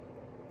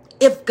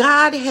If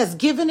God has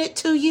given it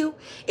to you,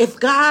 if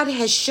God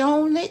has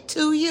shown it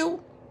to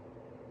you,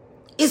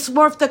 it's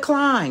worth the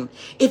climb.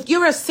 If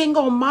you're a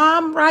single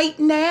mom right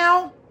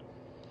now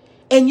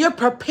and you're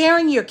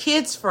preparing your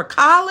kids for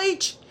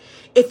college,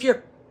 if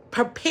you're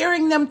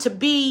preparing them to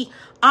be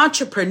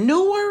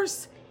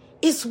entrepreneurs,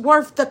 it's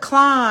worth the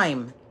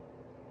climb.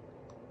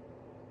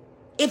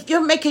 If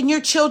you're making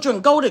your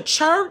children go to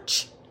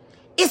church,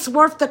 it's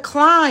worth the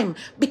climb,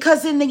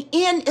 because in the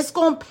end, it's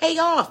going to pay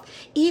off.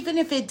 Even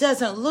if it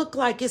doesn't look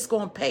like it's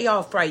going to pay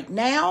off right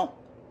now,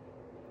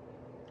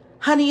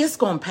 honey, it's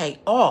going to pay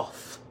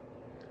off.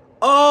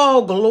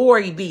 Oh,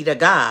 glory be to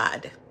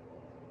God.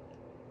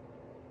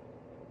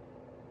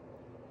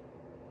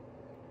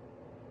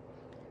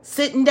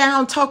 Sitting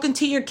down, talking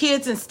to your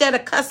kids instead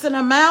of cussing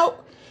them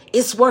out,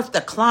 it's worth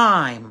the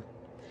climb.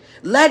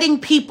 Letting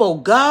people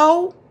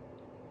go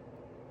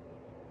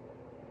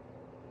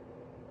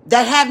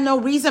that have no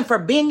reason for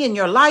being in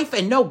your life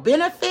and no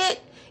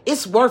benefit,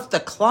 it's worth the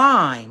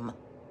climb.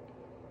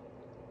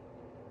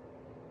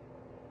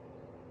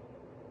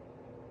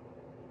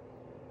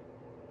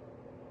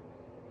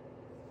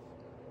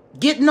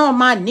 Getting on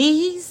my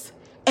knees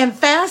and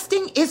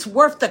fasting, it's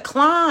worth the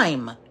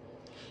climb.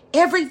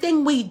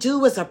 Everything we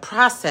do is a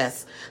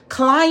process.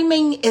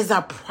 Climbing is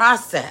a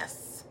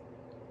process.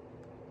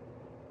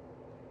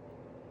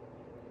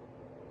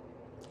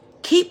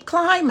 Keep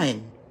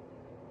climbing.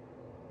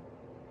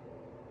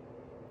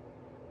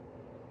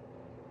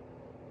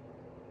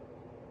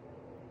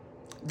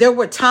 There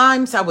were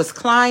times I was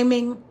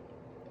climbing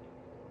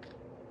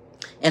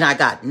and I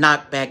got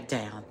knocked back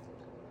down.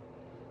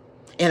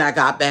 And I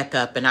got back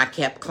up and I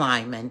kept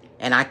climbing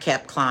and I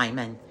kept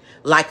climbing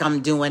like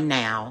I'm doing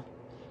now.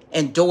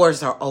 And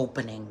doors are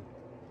opening.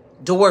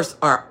 Doors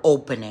are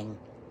opening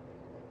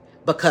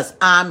because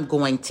I'm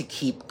going to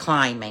keep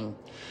climbing.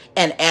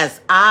 And as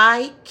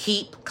I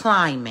keep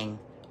climbing,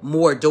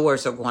 more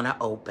doors are going to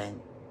open.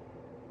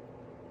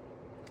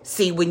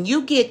 See, when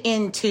you get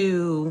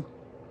into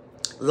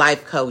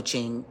life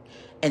coaching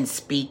and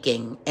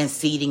speaking and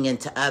seeding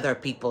into other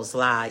people's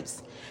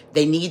lives,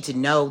 they need to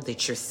know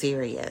that you're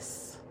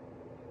serious.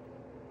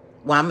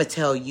 Well, I'm going to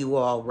tell you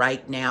all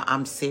right now,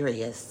 I'm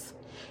serious.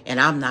 And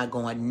I'm not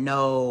going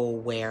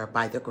nowhere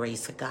by the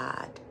grace of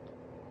God.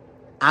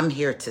 I'm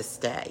here to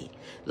stay.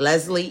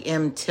 Leslie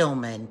M.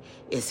 Tillman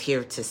is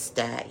here to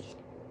stay.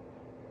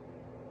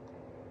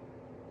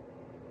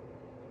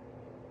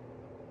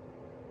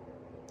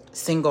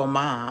 Single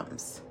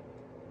moms,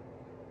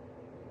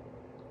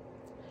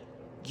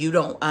 you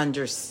don't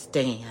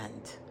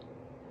understand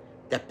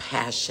the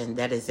passion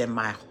that is in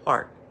my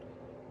heart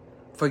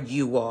for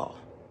you all.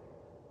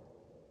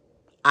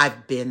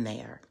 I've been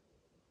there.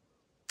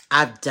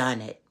 I've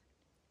done it.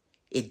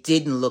 It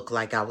didn't look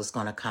like I was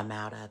going to come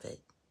out of it.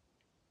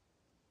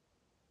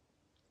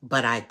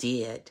 But I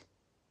did.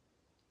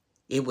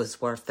 It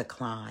was worth the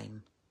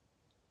climb.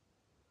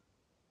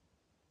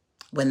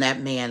 When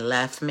that man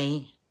left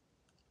me,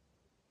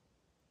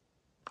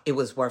 it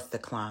was worth the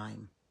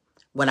climb.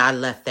 When I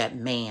left that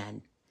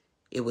man,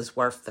 it was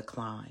worth the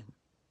climb.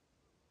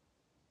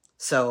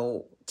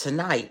 So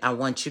tonight, I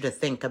want you to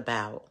think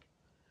about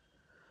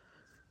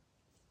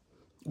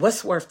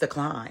what's worth the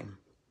climb.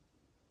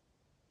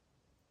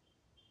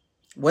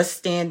 What's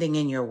standing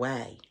in your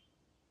way?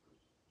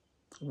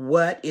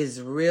 What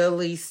is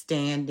really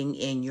standing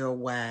in your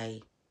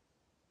way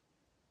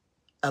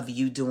of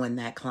you doing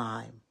that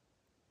climb?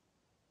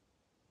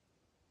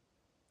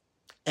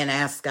 And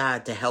ask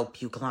God to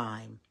help you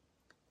climb.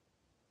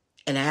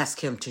 And ask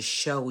Him to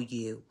show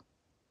you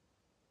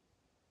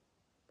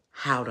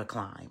how to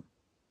climb.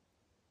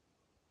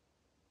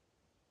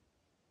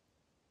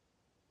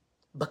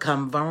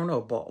 Become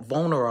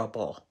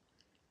vulnerable.